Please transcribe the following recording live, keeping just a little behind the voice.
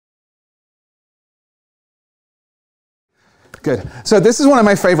Good. So this is one of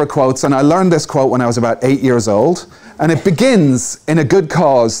my favorite quotes, and I learned this quote when I was about 8 years old. And it begins, "In a good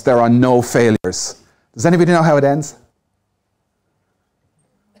cause, there are no failures." Does anybody know how it ends?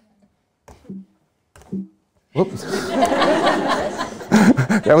 Whoops.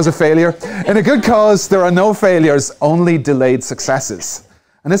 That was a failure. "In a good cause, there are no failures, only delayed successes."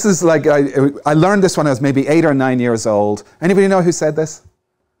 And this is like, I learned this when I was maybe 8 or 9 years old. Anybody know who said this?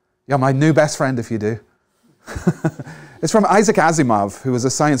 Yeah, my new best friend if you do. It's from Isaac Asimov, who was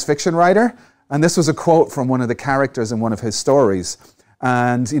a science fiction writer. And this was a quote from one of the characters in one of his stories.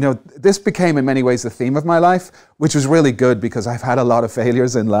 And you know, this became in many ways the theme of my life, which was really good because I've had a lot of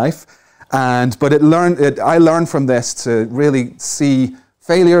failures in life. But I learned from this to really see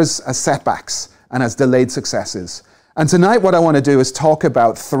failures as setbacks and as delayed successes. And tonight what I want to do is talk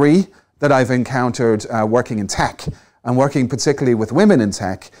about 3 that I've encountered working in tech, and working particularly with women in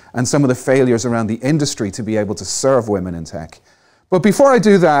tech, and some of the failures around the industry to be able to serve women in tech. But before I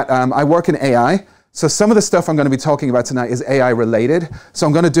do that, I work in AI. So some of the stuff I'm going to be talking about tonight is AI related. So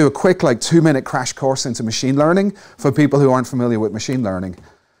I'm going to do a quick 2-minute crash course into machine learning for people who aren't familiar with machine learning.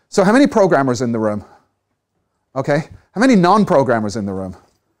 So how many programmers in the room? Okay. How many non-programmers in the room?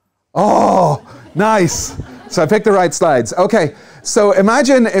 Oh, nice. So I picked the right slides. Okay. So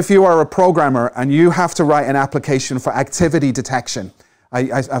imagine if you are a programmer and you have to write an application for activity detection.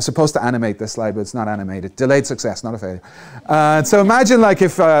 I'm supposed to animate this slide, but it's not animated. Delayed success, not a failure. So imagine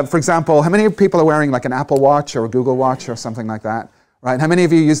if, for example, how many people are wearing an Apple Watch or a Google Watch or something like that? Right? How many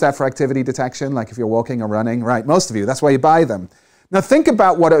of you use that for activity detection, like if you're walking or running? Right, most of you. That's why you buy them. Now think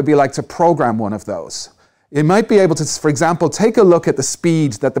about what it would be like to program one of those. You might be able to, for example, take a look at the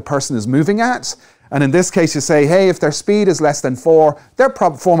speed that the person is moving at. And in this case, you say, hey, if their speed is less than 4, they're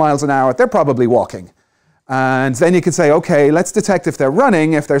 4 miles an hour, they're probably walking. And then you can say, okay, let's detect if they're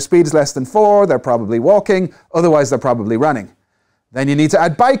running. If their speed is less than 4, they're probably walking. Otherwise, they're probably running. Then you need to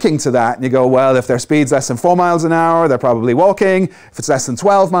add biking to that. And you go, well, if their speed's less than 4 miles an hour, they're probably walking. If it's less than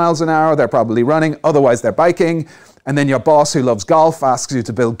 12 miles an hour, they're probably running. Otherwise, they're biking. And then your boss who loves golf asks you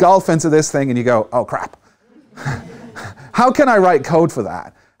to build golf into this thing. And you go, oh, crap. How can I write code for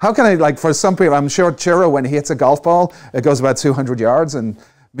that? How can I, for some people, I'm sure Chiro, when he hits a golf ball, it goes about 200 yards. And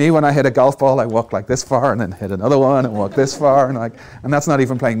me, when I hit a golf ball, I walk like this far and then hit another one and walk this far. And that's not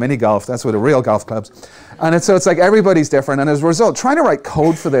even playing mini golf. That's with the real golf clubs. And so it's like everybody's different. And as a result, trying to write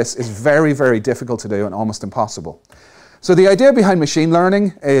code for this is very, very difficult to do and almost impossible. So the idea behind machine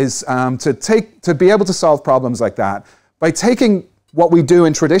learning is to be able to solve problems like that by taking what we do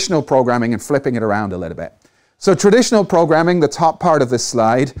in traditional programming and flipping it around a little bit. So traditional programming, the top part of this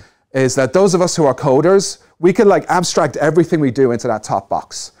slide, is that those of us who are coders, we can abstract everything we do into that top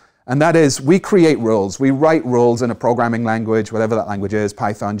box. And that is, we create rules. We write rules in a programming language, whatever that language is,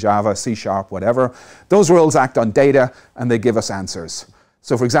 Python, Java, C#, whatever. Those rules act on data and they give us answers.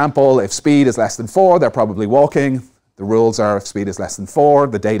 So for example, if speed is less than 4, they're probably walking. The rules are if speed is less than 4,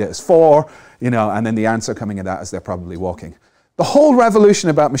 the data is 4, and then the answer coming in that is they're probably walking. The whole revolution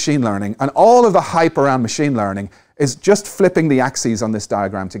about machine learning and all of the hype around machine learning is just flipping the axes on this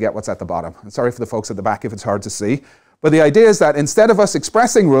diagram to get what's at the bottom. I'm sorry for the folks at the back if it's hard to see. But the idea is that instead of us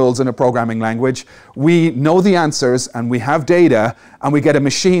expressing rules in a programming language, we know the answers and we have data and we get a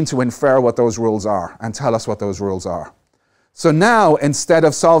machine to infer what those rules are and tell us what those rules are. So now, instead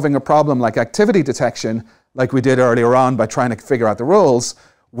of solving a problem like activity detection, like we did earlier on by trying to figure out the rules,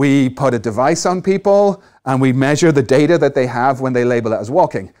 we put a device on people and we measure the data that they have when they label it as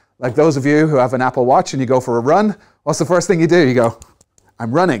walking. Like those of you who have an Apple Watch and you go for a run, what's the first thing you do? You go,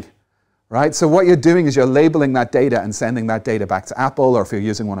 I'm running, right? So what you're doing is you're labeling that data and sending that data back to Apple, or if you're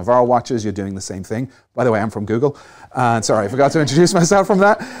using one of our watches, you're doing the same thing. By the way, I'm from Google. Sorry, I forgot to introduce myself from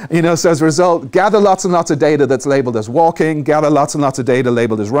that. So as a result, gather lots and lots of data that's labeled as walking, gather lots and lots of data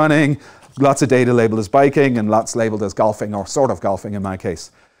labeled as running, lots of data labeled as biking, and lots labeled as golfing, or sort of golfing in my case.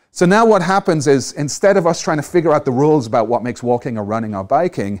 So now what happens is, instead of us trying to figure out the rules about what makes walking or running or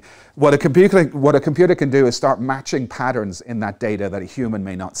biking, what a computer can do is start matching patterns in that data that a human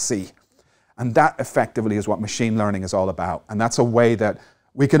may not see. And that effectively is what machine learning is all about. And that's a way that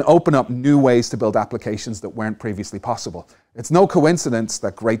we can open up new ways to build applications that weren't previously possible. It's no coincidence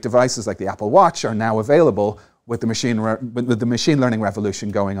that great devices like the Apple Watch are now available with the machine learning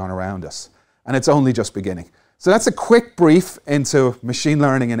revolution going on around us. And it's only just beginning. So that's a quick brief into machine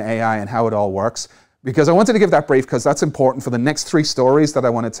learning and AI and how it all works, because I wanted to give that brief because that's important for the next 3 stories that I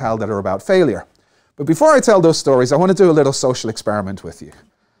want to tell that are about failure. But before I tell those stories, I want to do a little social experiment with you.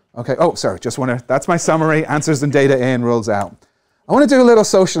 Okay, oh, sorry, that's my summary, answers and data in, rules out. I want to do a little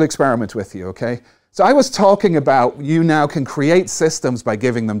social experiment with you, okay? So I was talking about you now can create systems by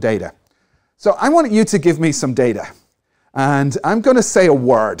giving them data. So I want you to give me some data. And I'm going to say a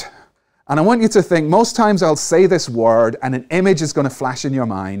word. And I want you to think, most times I'll say this word and an image is going to flash in your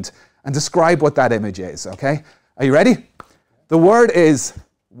mind and describe what that image is, okay? Are you ready? The word is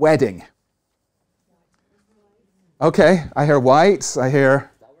wedding. Okay, I hear white, I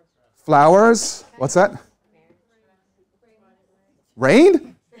hear flowers. What's that?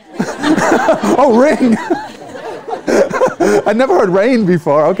 Rain? Oh, ring. I'd never heard rain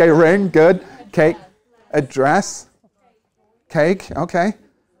before. Okay, ring, good. Cake, a dress. Cake, okay.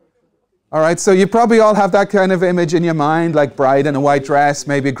 All right, so you probably all have that kind of image in your mind, like bride in a white dress,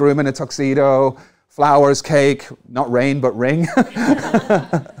 maybe a groom in a tuxedo, flowers, cake, not rain, but ring.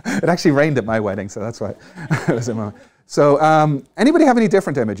 It actually rained at my wedding, so that's why it was a moment. So anybody have any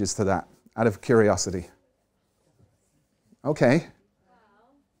different images to that, out of curiosity? Okay.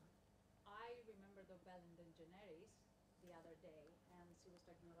 Well, I remember the Laurence Moroney the other day, and she was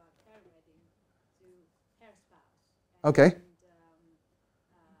talking about her wedding to her spouse. Okay.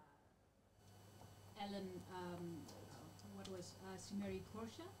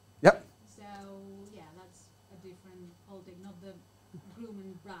 Yep. So, yeah, that's a different whole thing. Not the groom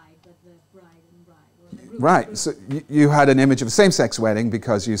and bride, but the bride and bride. Or the groom Right. and So you had an image of a same-sex wedding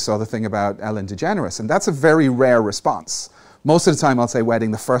because you saw the thing about Ellen DeGeneres, and that's a very rare response. Most of the time I'll say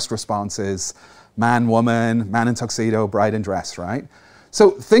wedding, the first response is man, woman, man in tuxedo, bride in dress, right?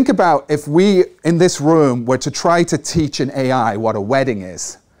 So think about if we, in this room, were to try to teach an AI what a wedding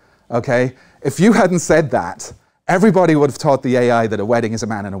is, okay? If you hadn't said that, everybody would have taught the AI that a wedding is a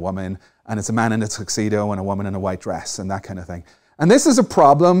man and a woman, and it's a man in a tuxedo and a woman in a white dress, and that kind of thing. And this is a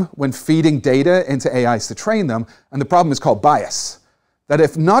problem when feeding data into AIs to train them, and the problem is called bias. That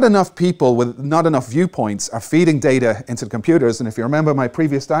if not enough people with not enough viewpoints are feeding data into the computers, and if you remember my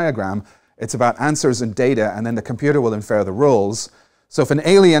previous diagram, it's about answers and data, and then the computer will infer the rules. So if an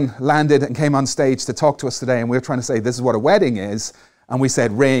alien landed and came on stage to talk to us today, and we were trying to say this is what a wedding is, and we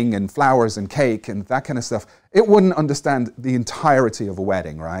said ring and flowers and cake and that kind of stuff, it wouldn't understand the entirety of a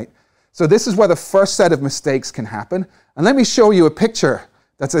wedding, right? So this is where the first set of mistakes can happen. And let me show you a picture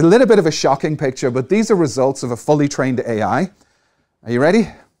that's a little bit of a shocking picture, but these are results of a fully trained AI. Are you ready?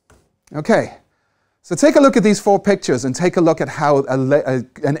 Okay. So take a look at these 4 pictures and take a look at how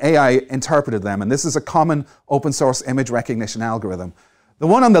an AI interpreted them. And this is a common open source image recognition algorithm. The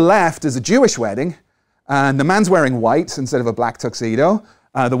one on the left is a Jewish wedding. And the man's wearing white instead of a black tuxedo.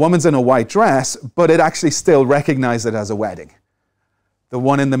 The woman's in a white dress, but it actually still recognized it as a wedding. The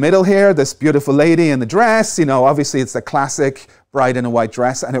one in the middle here, this beautiful lady in the dress, you know, obviously it's the classic bride in a white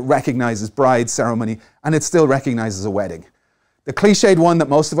dress, and it recognizes bride ceremony, and it still recognizes a wedding. The cliched one that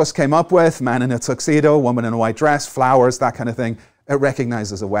most of us came up with, man in a tuxedo, woman in a white dress, flowers, that kind of thing, it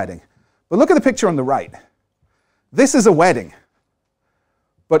recognizes a wedding. But look at the picture on the right. This is a wedding.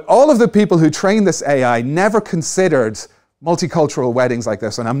 But all of the people who trained this AI never considered multicultural weddings like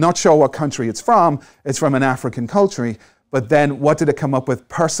this. And I'm not sure what country it's from. It's from an African country. But then what did it come up with?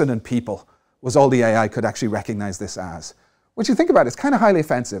 Person and people was all the AI could actually recognize this as. Which you think about, it's kind of highly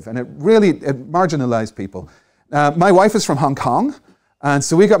offensive. And it marginalized people. My wife is from Hong Kong. And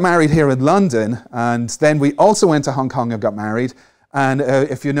so we got married here in London. And then we also went to Hong Kong and got married. And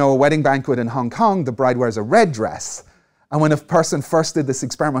if you know a wedding banquet in Hong Kong, the bride wears a red dress. And when a person first did this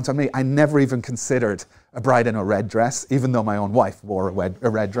experiment on me, I never even considered a bride in a red dress, even though my own wife wore a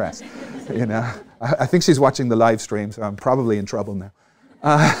red dress. You know, I think she's watching the live stream, so I'm probably in trouble now.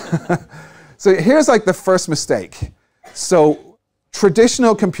 So here's like the first mistake. So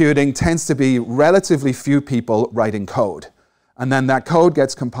traditional computing tends to be relatively few people writing code. And then that code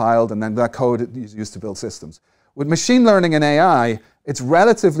gets compiled, and then that code is used to build systems. With machine learning and AI, it's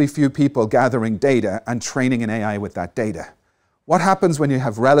relatively few people gathering data and training an AI with that data. What happens when you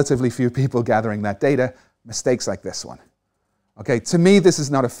have relatively few people gathering that data? Mistakes like this one. Okay, to me, this is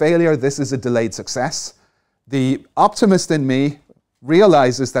not a failure. This is a delayed success. The optimist in me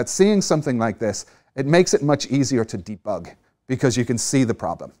realizes that seeing something like this, it makes it much easier to debug because you can see the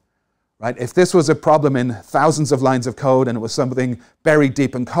problem. Right? If this was a problem in thousands of lines of code and it was something buried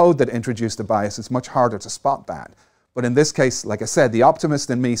deep in code that introduced a bias, it's much harder to spot that. But in this case, like I said, the optimist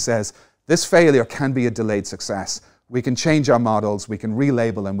in me says, this failure can be a delayed success. We can change our models, we can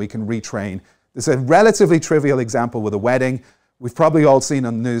relabel them, we can retrain. This is a relatively trivial example with a wedding. We've probably all seen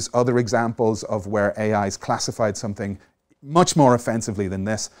on the news other examples of where AI's classified something much more offensively than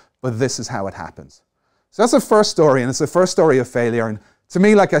this, but this is how it happens. So that's the first story, and it's the first story of failure. And to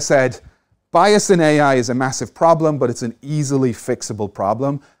me, like I said, bias in AI is a massive problem, but it's an easily fixable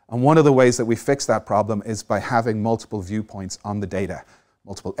problem. And one of the ways that we fix that problem is by having multiple viewpoints on the data.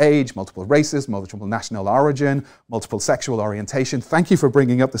 multiple age, multiple races, multiple national origin, multiple sexual orientation. Thank you for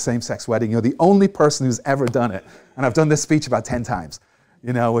bringing up the same-sex wedding. You're the only person who's ever done it. And I've done this speech about 10 times,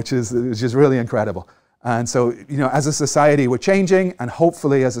 you know, which is really incredible. And so, you know, as a society, we're changing, and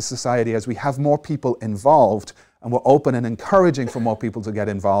hopefully as a society, as we have more people involved, and we're open and encouraging for more people to get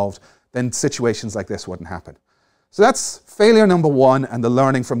involved, then situations like this wouldn't happen. So that's failure number one, and the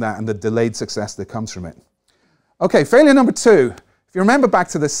learning from that and the delayed success that comes from it. Okay, failure number two. If you remember back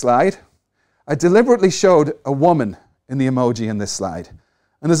to this slide, I deliberately showed a woman in the emoji in this slide.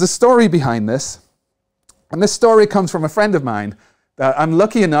 And there's a story behind this. And this story comes from a friend of mine that I'm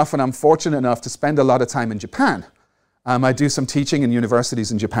lucky enough and I'm fortunate enough to spend a lot of time in Japan. I do some teaching in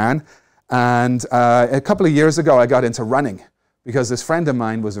universities in Japan. And a couple of years ago, I got into running because this friend of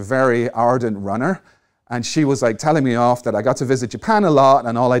mine was a very ardent runner. And she was like telling me off that I got to visit Japan a lot,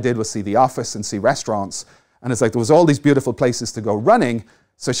 and all I did was see the office and see restaurants. And it's like there was all these beautiful places to go running.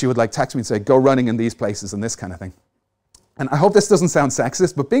 So she would like text me and say, go running in these places and this kind of thing. And I hope this doesn't sound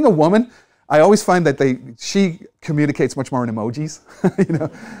sexist, but being a woman, I always find that she communicates much more in emojis, you know.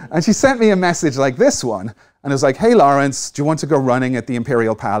 And she sent me a message like this one, and it was like, hey Laurence, do you want to go running at the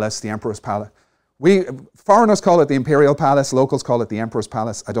Imperial Palace, the Emperor's Palace? Foreigners call it the Imperial Palace, locals call it the Emperor's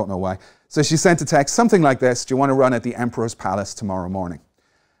Palace, I don't know why. So she sent a text, something like this, do you want to run at the Emperor's Palace tomorrow morning?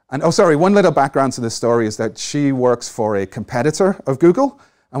 And oh sorry, one little background to this story is that she works for a competitor of Google,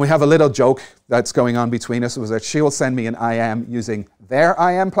 and we have a little joke that's going on between us, was that she will send me an IM using their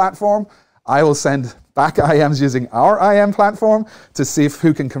IM platform, I will send back IMs using our IM platform to see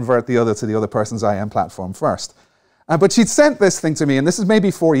who can convert the other to the other person's IM platform first. But she'd sent this thing to me, and this is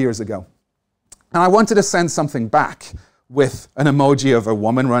maybe 4 years ago. And I wanted to send something back with an emoji of a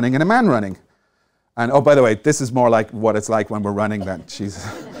woman running and a man running. And oh, by the way, this is more like what it's like when we're running that she's...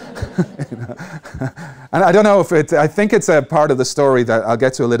 you know. And I don't know if I think it's a part of the story that I'll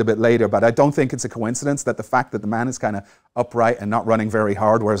get to a little bit later, but I don't think it's a coincidence that the fact that the man is kind of upright and not running very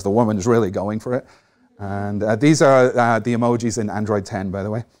hard, whereas the woman is really going for it. And these are the emojis in Android 10, by the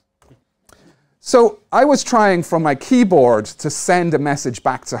way. So I was trying from my keyboard to send a message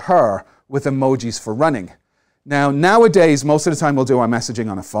back to her with emojis for running. Now, nowadays, most of the time we'll do our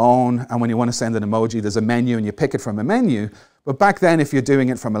messaging on a phone, and when you want to send an emoji, there's a menu and you pick it from a menu. But back then, if you're doing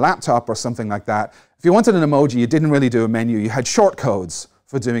it from a laptop or something like that, if you wanted an emoji, you didn't really do a menu. You had shortcodes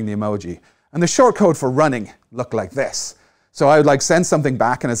for doing the emoji. And the shortcode for running looked like this. So I would like send something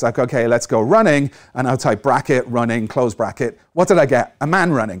back, and it's like, okay, let's go running, and I'll type bracket, running, close bracket. What did I get? A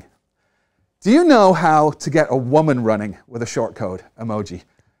man running. Do you know how to get a woman running with a shortcode emoji?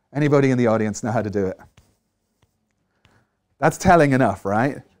 Anybody in the audience know how to do it? That's telling enough,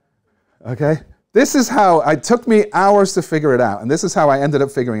 right? Okay. This is how, it took me hours to figure it out, and this is how I ended up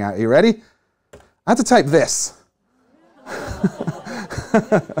figuring out. Are you ready? I had to type this.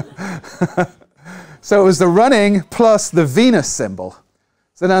 So it was the running plus the Venus symbol.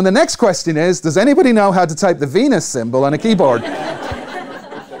 So now the next question is, does anybody know how to type the Venus symbol on a keyboard?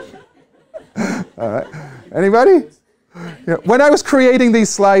 All right. Anybody? Yeah. When I was creating these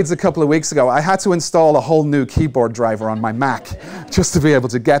slides a couple of weeks ago, I had to install a whole new keyboard driver on my Mac just to be able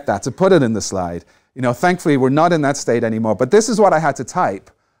to get that, to put it in the slide. You know, thankfully, we're not in that state anymore. But this is what I had to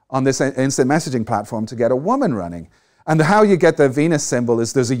type on this instant messaging platform to get a woman running. And how you get the Venus symbol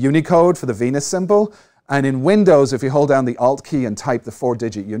is there's a Unicode for the Venus symbol. And in Windows, if you hold down the Alt key and type the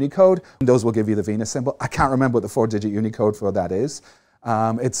 4-digit Unicode, Windows will give you the Venus symbol. I can't remember what the 4-digit Unicode for that is.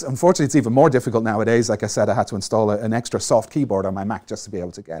 Unfortunately, it's even more difficult nowadays. Like I said, I had to install an extra soft keyboard on my Mac just to be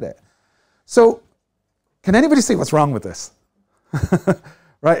able to get it. So, can anybody see what's wrong with this?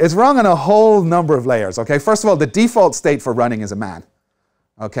 Right? It's wrong on a whole number of layers. Okay. First of all, the default state for running is a man.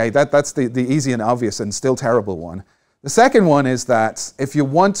 Okay. That's the easy and obvious and still terrible one. The second one is that if you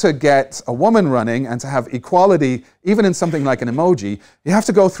want to get a woman running and to have equality, even in something like an emoji, you have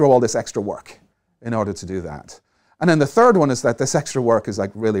to go through all this extra work in order to do that. And then the third one is that this extra work is like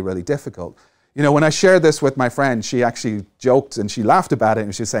really, really difficult. You know, when I shared this with my friend, she actually joked and she laughed about it,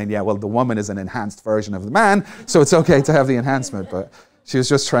 and she was saying, yeah, well, the woman is an enhanced version of the man, so it's okay to have the enhancement. But she was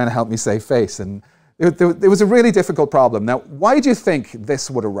just trying to help me save face. And it was a really difficult problem. Now, why do you think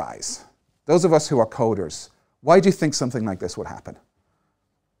this would arise? Those of us who are coders, why do you think something like this would happen?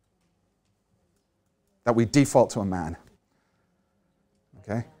 That we default to a man.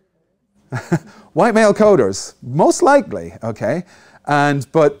 Okay? White male coders, most likely, okay?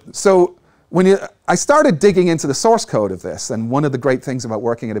 So when I started digging into the source code of this, and one of the great things about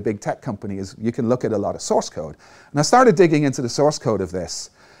working at a big tech company is you can look at a lot of source code. And I started digging into the source code of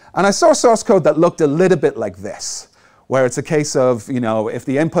this, and I saw source code that looked a little bit like this, where it's a case of, you know, if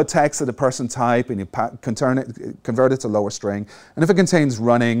the input text that a person type and you convert it to lower string, and if it contains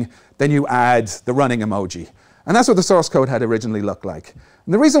running, then you add the running emoji. And that's what the source code had originally looked like.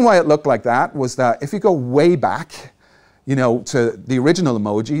 And the reason why it looked like that was that if you go way back, you know, to the original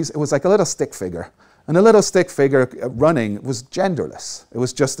emojis, it was like a little stick figure. And a little stick figure running was genderless. It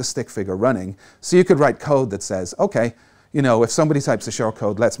was just a stick figure running. So you could write code that says, okay, you know, if somebody types a short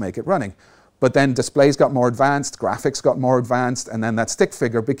code, let's make it running. But then displays got more advanced, graphics got more advanced, and then that stick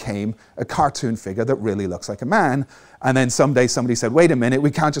figure became a cartoon figure that really looks like a man. And then someday somebody said, wait a minute,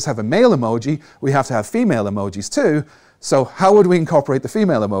 we can't just have a male emoji, we have to have female emojis too. So how would we incorporate the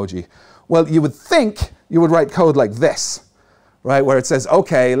female emoji? Well, you would think you would write code like this, right? Where it says,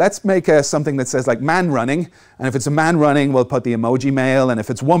 okay, let's make something that says like man running, and if it's a man running, we'll put the emoji male, and if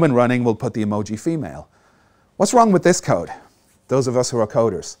it's woman running, we'll put the emoji female. What's wrong with this code? Those of us who are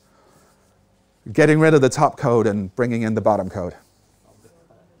coders. Getting rid of the top code and bringing in the bottom code.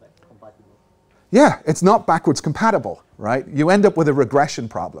 Yeah, it's not backwards compatible, right? You end up with a regression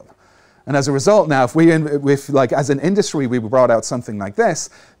problem. And as a result now, if like as an industry we brought out something like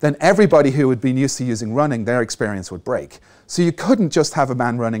this, then everybody who had been used to using running, their experience would break. So you couldn't just have a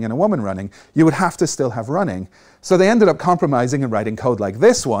man running and a woman running. You would have to still have running. So they ended up compromising and writing code like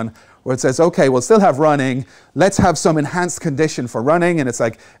this one, where it says, okay, we'll still have running. Let's have some enhanced condition for running. And it's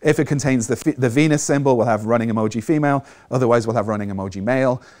like, if it contains the Venus symbol, we'll have running emoji female. Otherwise, we'll have running emoji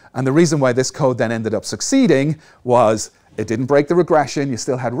male. And the reason why this code then ended up succeeding was it didn't break the regression. You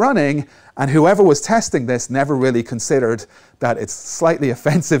still had running. And whoever was testing this never really considered that it's slightly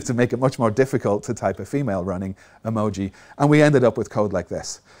offensive to make it much more difficult to type a female running emoji. And we ended up with code like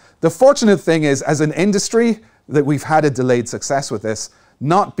this. The fortunate thing is, as an industry, that we've had a delayed success with this,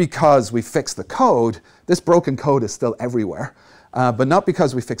 not because we fixed the code. This broken code is still everywhere. But not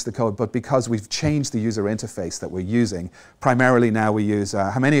because we fixed the code, but because we've changed the user interface that we're using. Primarily now we use,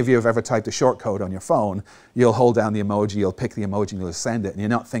 how many of you have ever typed a short code on your phone? You'll hold down the emoji, you'll pick the emoji, and you'll send it, and you're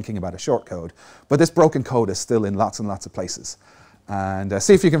not thinking about a short code. But this broken code is still in lots and lots of places. And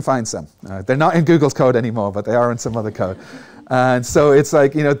see if you can find some. They're not in Google's code anymore, but they are in some other code. And so it's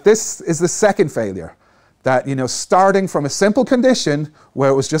like, you know, this is the second failure. That, you know, starting from a simple condition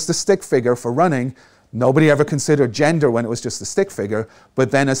where it was just a stick figure for running, nobody ever considered gender when it was just a stick figure, but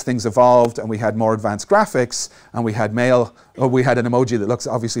then as things evolved and we had more advanced graphics and we had we had an emoji that looks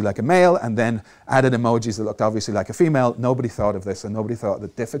obviously like a male and then added emojis that looked obviously like a female, nobody thought of this and nobody thought of the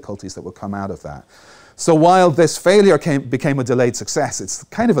difficulties that would come out of that. So while this failure became a delayed success, it's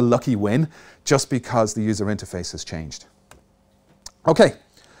kind of a lucky win just because the user interface has changed. Okay.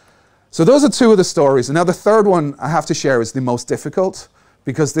 So those are two of the stories. And now the third one I have to share is the most difficult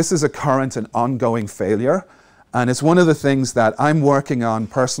because this is a current and ongoing failure. And it's one of the things that I'm working on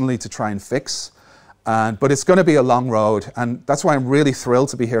personally to try and fix. But it's going to be a long road. And that's why I'm really thrilled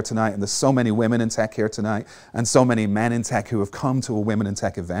to be here tonight. And there's so many women in tech here tonight and so many men in tech who have come to a Women in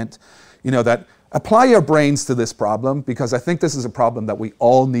Tech event. You know, that apply your brains to this problem because I think this is a problem that we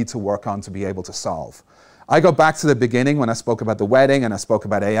all need to work on to be able to solve. I go back to the beginning when I spoke about the wedding and I spoke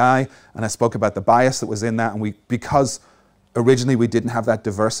about AI and I spoke about the bias that was in that and because originally we didn't have that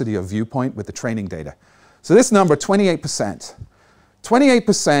diversity of viewpoint with the training data. So this number, 28%.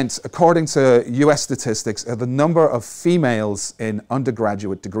 28%, according to US statistics, are the number of females in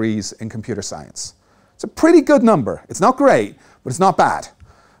undergraduate degrees in computer science. It's a pretty good number. It's not great, but it's not bad.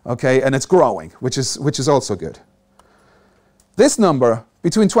 Okay, and it's growing, which is also good. This number,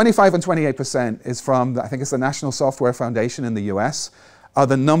 between 25 and 28%, is from, I think it's the National Software Foundation in the US, are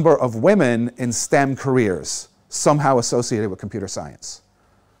the number of women in STEM careers somehow associated with computer science.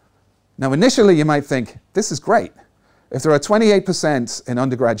 Now, initially, you might think, this is great. If there are 28% in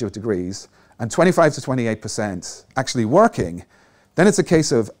undergraduate degrees and 25 to 28% actually working, then it's a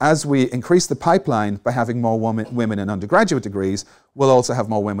case of, as we increase the pipeline by having more women in undergraduate degrees, we'll also have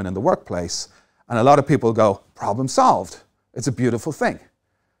more women in the workplace. And a lot of people go, problem solved. It's a beautiful thing.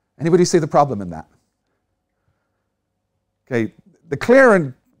 Anybody see the problem in that? Okay, the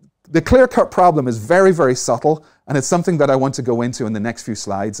clear-cut problem is very, very subtle, and it's something that I want to go into in the next few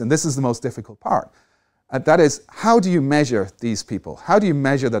slides, and this is the most difficult part. That is, how do you measure these people? How do you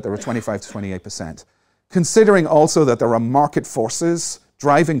measure that there are 25 to 28%? Considering also that there are market forces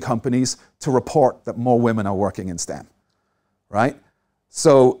driving companies to report that more women are working in STEM, right?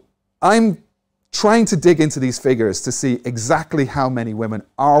 So I'm trying to dig into these figures to see exactly how many women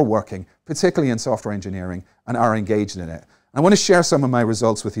are working, particularly in software engineering, and are engaged in it. I want to share some of my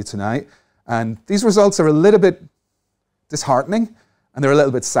results with you tonight. And these results are a little bit disheartening, and they're a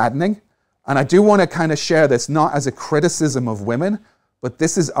little bit saddening. And I do want to kind of share this not as a criticism of women, but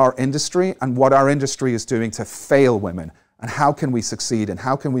this is our industry and what our industry is doing to fail women, and how can we succeed, and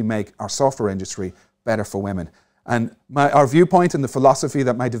how can we make our software industry better for women. And our viewpoint and the philosophy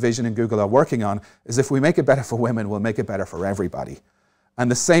that my division in Google are working on is if we make it better for women, we'll make it better for everybody. And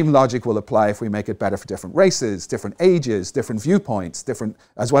the same logic will apply if we make it better for different races, different ages, different viewpoints,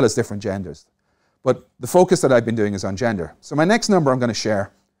 as well as different genders. But the focus that I've been doing is on gender. So my next number I'm going to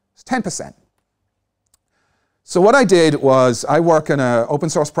share is 10%. So what I did was I work on an open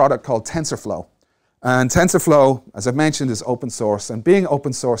source product called TensorFlow. And TensorFlow, as I've mentioned, is open source. And being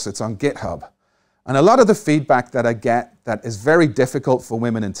open source, it's on GitHub. And a lot of the feedback that I get that is very difficult for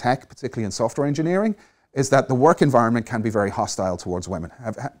women in tech, particularly in software engineering, is that the work environment can be very hostile towards women.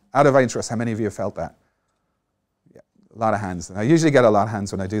 Out of interest, how many of you have felt that? Yeah, a lot of hands. And I usually get a lot of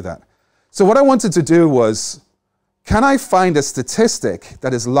hands when I do that. So what I wanted to do was, can I find a statistic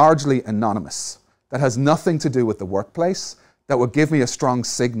that is largely anonymous, that has nothing to do with the workplace, that would give me a strong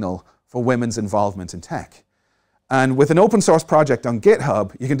signal for women's involvement in tech? And with an open source project on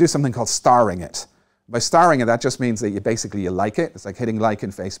GitHub, you can do something called starring it. By starring it, that just means that you basically like it. It's like hitting like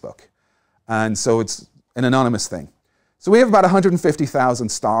in Facebook. And so it's an anonymous thing. So we have about 150,000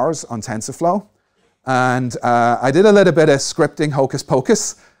 stars on TensorFlow. And I did a little bit of scripting hocus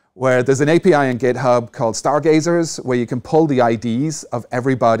pocus, where there's an API in GitHub called Stargazers, where you can pull the IDs of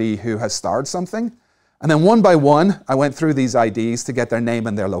everybody who has starred something. And then one by one, I went through these IDs to get their name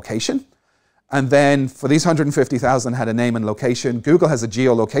and their location. And then for these 150,000 had a name and location, Google has a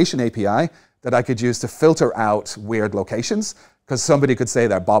geolocation API that I could use to filter out weird locations, because somebody could say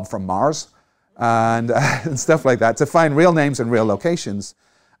they're Bob from Mars and stuff like that, to find real names and real locations.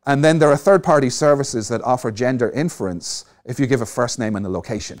 And then there are third-party services that offer gender inference if you give a first name and a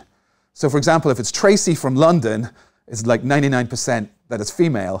location. So for example, if it's Tracy from London, it's like 99% that it's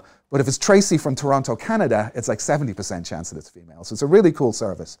female. But if it's Tracy from Toronto, Canada, it's like 70% chance that it's female. So it's a really cool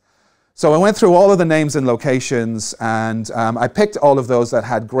service. So I went through all of the names and locations, and I picked all of those that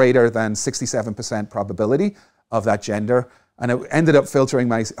had greater than 67% probability of that gender. And it ended up filtering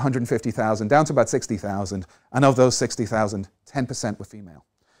my 150,000 down to about 60,000. And of those 60,000, 10% were female.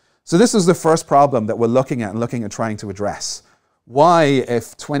 So this is the first problem that we're looking at and trying to address. Why,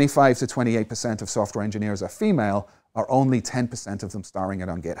 if 25 to 28% of software engineers are female, are only 10% of them starring it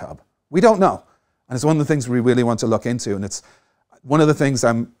on GitHub? We don't know. And it's one of the things we really want to look into. And it's one of the things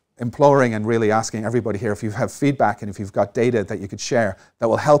I'm imploring and really asking everybody here, if you have feedback and if you've got data that you could share that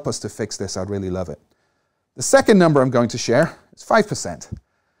will help us to fix this, I'd really love it. The second number I'm going to share is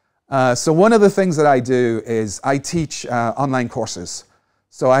 5%. So one of the things that I do is I teach online courses.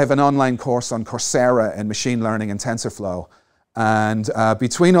 So I have an online course on Coursera in machine learning and TensorFlow. And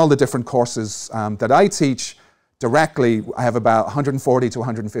between all the different courses that I teach directly, I have about 140 to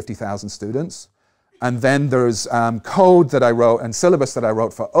 150,000 students. And then there's code that I wrote and syllabus that I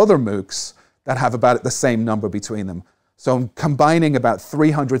wrote for other MOOCs that have about the same number between them. So I'm combining about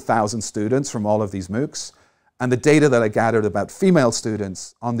 300,000 students from all of these MOOCs. And the data that I gathered about female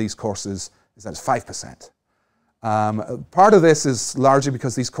students on these courses is that it's 5%. Part of this is largely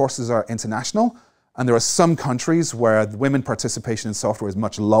because these courses are international, and there are some countries where the women participation in software is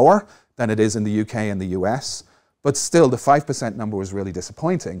much lower than it is in the UK and the US. But still, the 5% number was really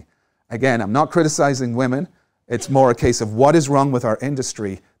disappointing. Again, I'm not criticizing women. It's more a case of what is wrong with our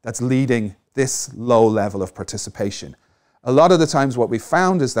industry that's leading this low level of participation. A lot of the times what we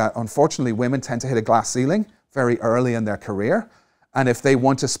found is that, unfortunately, women tend to hit a glass ceiling very early in their career. And if they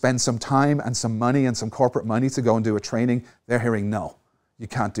want to spend some time and some money and some corporate money to go and do a training, they're hearing, no, you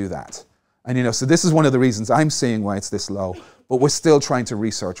can't do that. And so this is one of the reasons I'm seeing why it's this low, but we're still trying to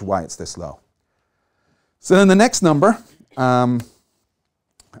research why it's this low. So then the next number, and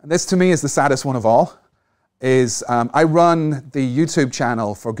this to me is the saddest one of all, is I run the YouTube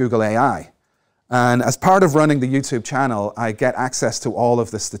channel for Google AI. And as part of running the YouTube channel, I get access to all of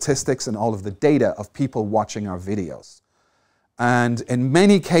the statistics and all of the data of people watching our videos. And in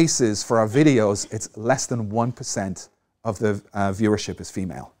many cases for our videos, it's less than 1% of the viewership is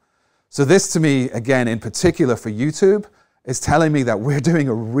female. So this to me, again, in particular for YouTube, is telling me that we're doing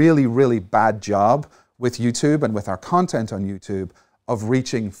a really, really bad job with YouTube and with our content on YouTube of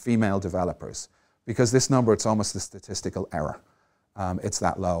reaching female developers. Because this number, it's almost a statistical error. It's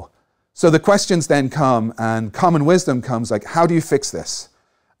that low. So the questions then come, and common wisdom comes, like, how do you fix this?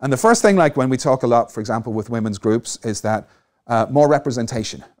 And the first thing, like when we talk a lot, for example, with women's groups, is that more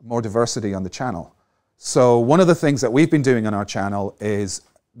representation, more diversity on the channel. So one of the things that we've been doing on our channel is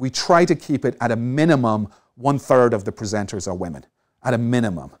we try to keep it at a minimum 1/3 of the presenters are women, at a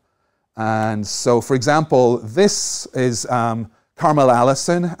minimum. And so, for example, this is Carmel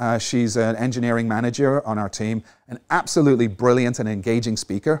Allison, she's an engineering manager on our team, an absolutely brilliant and engaging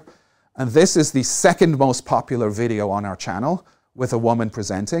speaker. And this is the second most popular video on our channel with a woman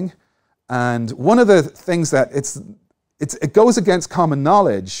presenting. And one of the things that it goes against common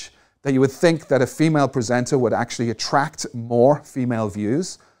knowledge that you would think that a female presenter would actually attract more female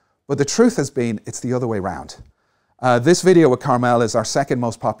views. But the truth has been, it's the other way around. This video with Carmel is our second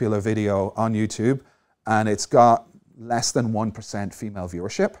most popular video on YouTube, and it's got less than 1% female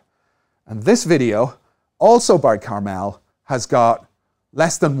viewership. And this video, also by Carmel, has got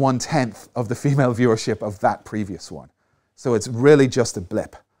less than 1/10 of the female viewership of that previous one. So it's really just a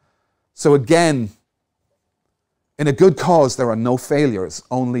blip. So again, in a good cause, there are no failures,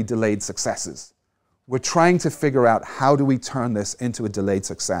 only delayed successes. We're trying to figure out how do we turn this into a delayed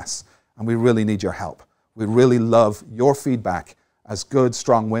success, and we really need your help. We really love your feedback as good,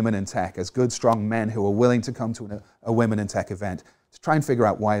 strong women in tech, as good, strong men who are willing to come to a Women in Tech event to try and figure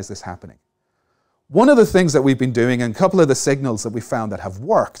out why is this happening. One of the things that we've been doing, and a couple of the signals that we found that have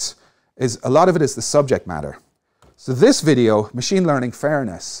worked, is a lot of it is the subject matter. So this video, Machine Learning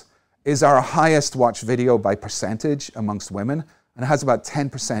Fairness, is our highest watched video by percentage amongst women, and it has about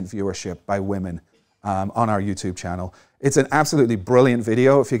 10% viewership by women on our YouTube channel. It's an absolutely brilliant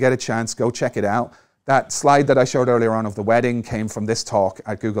video. If you get a chance, go check it out. That slide that I showed earlier on of the wedding came from this talk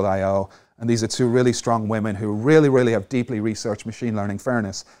at Google I/O, and these are two really strong women who really have deeply researched machine learning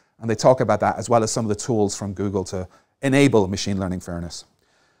fairness, and they talk about that as well as some of the tools from Google to enable machine learning fairness.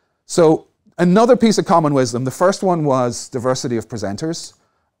 So another piece of common wisdom, the first one was diversity of presenters,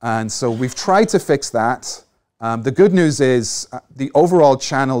 and so we've tried to fix that. The good news is the overall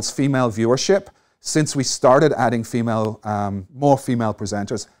channel's female viewership since we started adding more female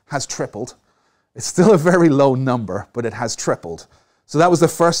presenters has tripled. It's still a very low number, but it has tripled. So that was the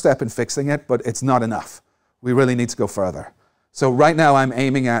first step in fixing it, but it's not enough. We really need to go further. So right now I'm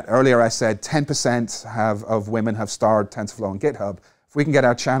aiming at, earlier I said 10% of women have starred TensorFlow and GitHub. If we can get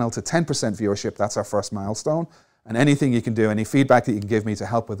our channel to 10% viewership, that's our first milestone. And anything you can do, any feedback that you can give me to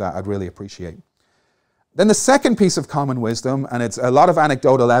help with that, I'd really appreciate. Then the second piece of common wisdom, and it's a lot of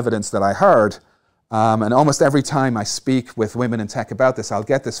anecdotal evidence that I heard, and almost every time I speak with women in tech about this, I'll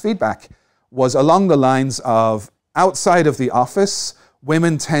get this feedback, was along the lines of outside of the office,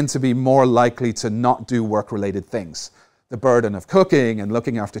 women tend to be more likely to not do work-related things. The burden of cooking and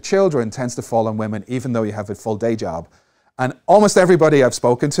looking after children tends to fall on women even though you have a full day job. And almost everybody I've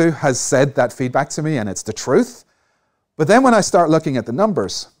spoken to has said that feedback to me, and it's the truth. But then when I start looking at the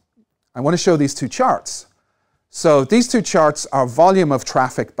numbers, I want to show these two charts. So these two charts are volume of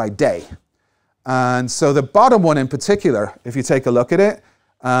traffic by day. And so the bottom one in particular, if you take a look at it,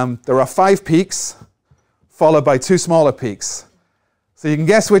 there are 5 peaks, followed by 2 smaller peaks. So you can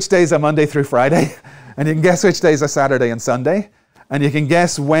guess which days are Monday through Friday, and you can guess which days are Saturday and Sunday, and you can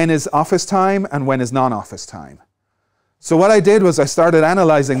guess when is office time and when is non-office time. So what I did was I started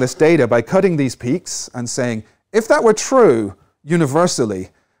analyzing this data by cutting these peaks and saying, if that were true universally,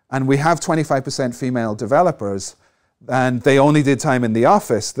 and we have 25% female developers, and they only did time in the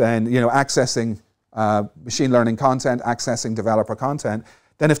office, then accessing machine learning content, accessing developer content,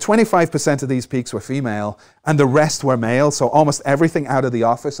 then if 25% of these peaks were female and the rest were male, so almost everything out of the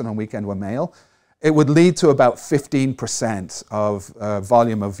office and on weekend were male, it would lead to about 15% of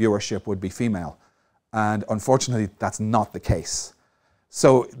volume of viewership would be female. And unfortunately, that's not the case.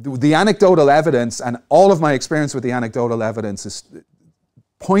 So the anecdotal evidence, and all of my experience with the anecdotal evidence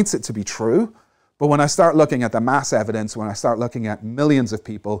points it to be true. But when I start looking at the mass evidence, when I start looking at millions of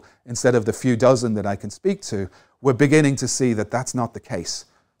people instead of the few dozen that I can speak to, we're beginning to see that that's not the case.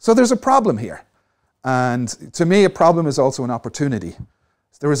 So there's a problem here. And to me, a problem is also an opportunity.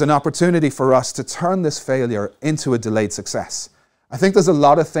 There is an opportunity for us to turn this failure into a delayed success. I think there's a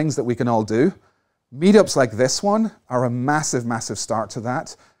lot of things that we can all do. Meetups like this one are a massive, massive start to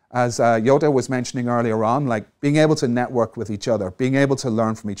that. As Yoda was mentioning earlier on, like being able to network with each other, being able to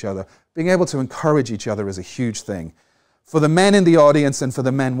learn from each other, being able to encourage each other is a huge thing. For the men in the audience and for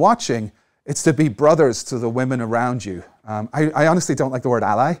the men watching, it's to be brothers to the women around you. I honestly don't like the word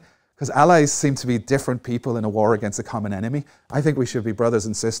ally, because allies seem to be different people in a war against a common enemy. I think we should be brothers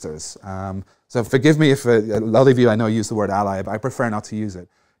and sisters. So forgive me if a lot of you I know use the word ally, but I prefer not to use it.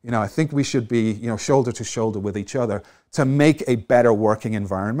 I think we should be shoulder to shoulder with each other to make a better working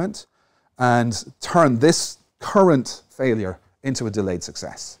environment and turn this current failure into a delayed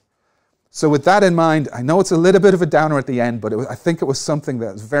success. So with that in mind, I know it's a little bit of a downer at the end, but I think it was something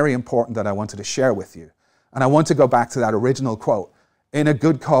that was very important that I wanted to share with you. And I want to go back to that original quote. In a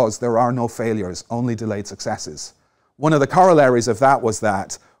good cause, there are no failures, only delayed successes. One of the corollaries of that was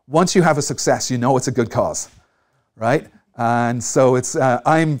that once you have a success, you know it's a good cause, right? And so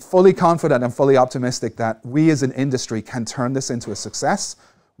I'm fully confident and fully optimistic that we as an industry can turn this into a success.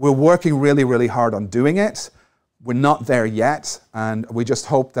 We're working really, really hard on doing it. We're not there yet, and we just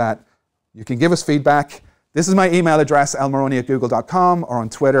hope that you can give us feedback. This is my email address, lmoroney@google.com, or on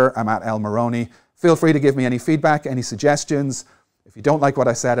Twitter, I'm at lmoroney. Feel free to give me any feedback, any suggestions. If you don't like what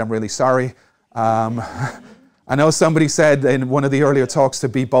I said, I'm really sorry. I know somebody said in one of the earlier talks to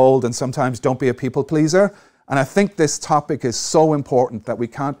be bold and sometimes don't be a people pleaser. And I think this topic is so important that we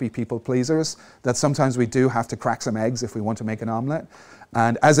can't be people pleasers, that sometimes we do have to crack some eggs if we want to make an omelette.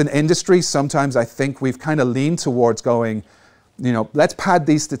 And as an industry, sometimes I think we've kind of leaned towards going, you know, let's pad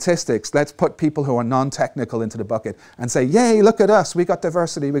these statistics. Let's put people who are non-technical into the bucket and say, yay, look at us. We got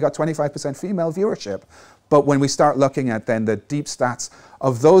diversity. We got 25% female viewership. But when we start looking at then the deep stats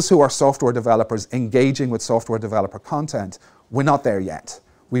of those who are software developers engaging with software developer content, we're not there yet.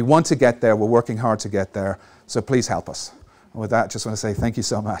 We want to get there. We're working hard to get there. So please help us. And with that, just want to say thank you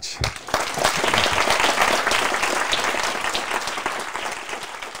so much.